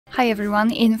Hi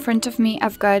everyone, in front of me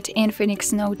I've got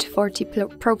INFINIX Note 40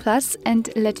 Pro Plus, and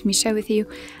let me share with you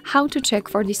how to check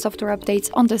for the software updates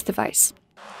on this device.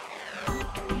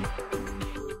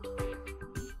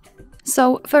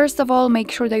 So first of all,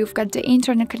 make sure that you've got the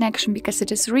internet connection because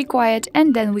it is required,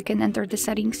 and then we can enter the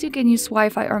settings. You can use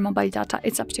Wi-Fi or mobile data,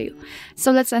 it's up to you.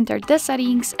 So let's enter the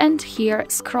settings, and here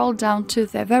scroll down to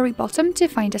the very bottom to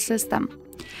find the system.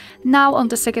 Now on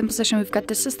the second position we've got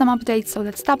the system update, so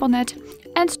let's tap on it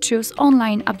and choose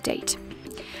online update.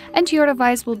 And your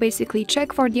device will basically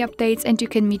check for the updates, and you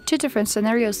can meet two different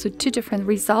scenarios with two different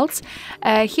results.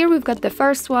 Here we've got the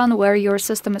first one where your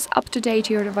system is up to date.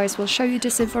 Your device will show you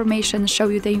this information, show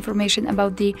you the information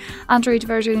about the Android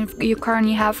version you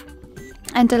currently have,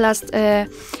 and the last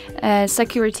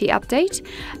security update.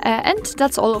 And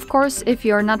that's all. Of course, if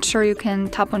you're not sure, you can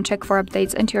tap on check for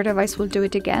updates and your device will do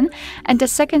it again. And the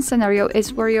second scenario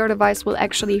is where your device will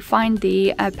actually find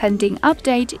the pending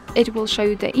update. It will show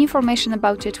you the information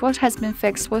about it, what has been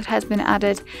fixed, what has been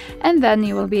added, and then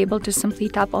you will be able to simply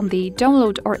tap on the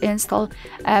download or install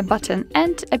button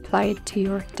and apply it to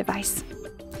your device.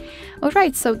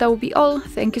 Alright, so that will be all.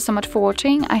 Thank you so much for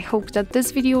watching. I hope that this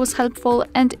video was helpful,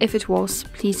 and if it was,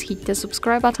 please hit the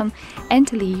subscribe button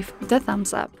and leave the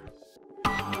thumbs up.